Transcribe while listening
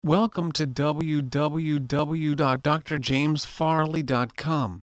Welcome to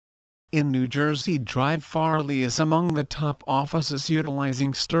www.drjamesfarley.com. In New Jersey Drive, Farley is among the top offices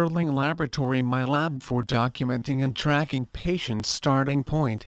utilizing Sterling Laboratory MyLab for documenting and tracking patients' starting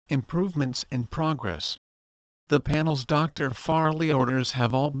point, improvements and progress. The panels Dr. Farley orders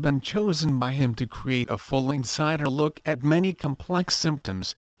have all been chosen by him to create a full insider look at many complex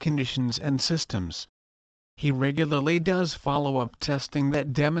symptoms, conditions and systems. He regularly does follow-up testing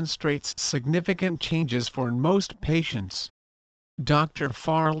that demonstrates significant changes for most patients. Dr.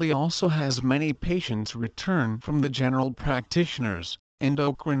 Farley also has many patients return from the general practitioners,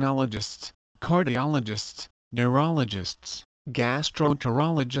 endocrinologists, cardiologists, neurologists,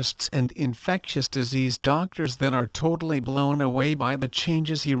 gastroenterologists and infectious disease doctors that are totally blown away by the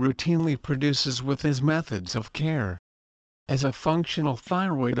changes he routinely produces with his methods of care. As a functional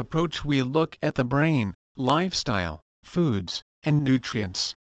thyroid approach, we look at the brain, lifestyle, foods, and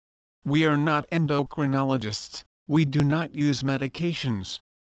nutrients. We are not endocrinologists, we do not use medications.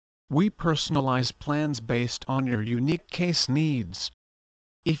 We personalize plans based on your unique case needs.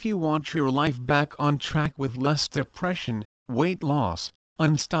 If you want your life back on track with less depression, weight loss,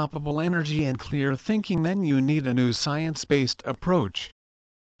 unstoppable energy and clear thinking, then you need a new science-based approach.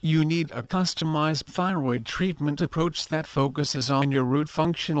 You need a customized thyroid treatment approach that focuses on your root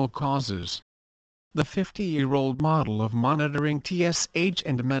functional causes. The 50-year-old model of monitoring TSH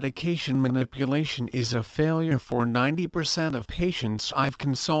and medication manipulation is a failure for 90% of patients I've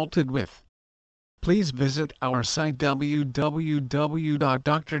consulted with. Please visit our site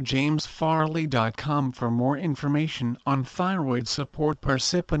www.drjamesfarley.com for more information on thyroid support.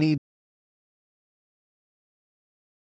 Parsippany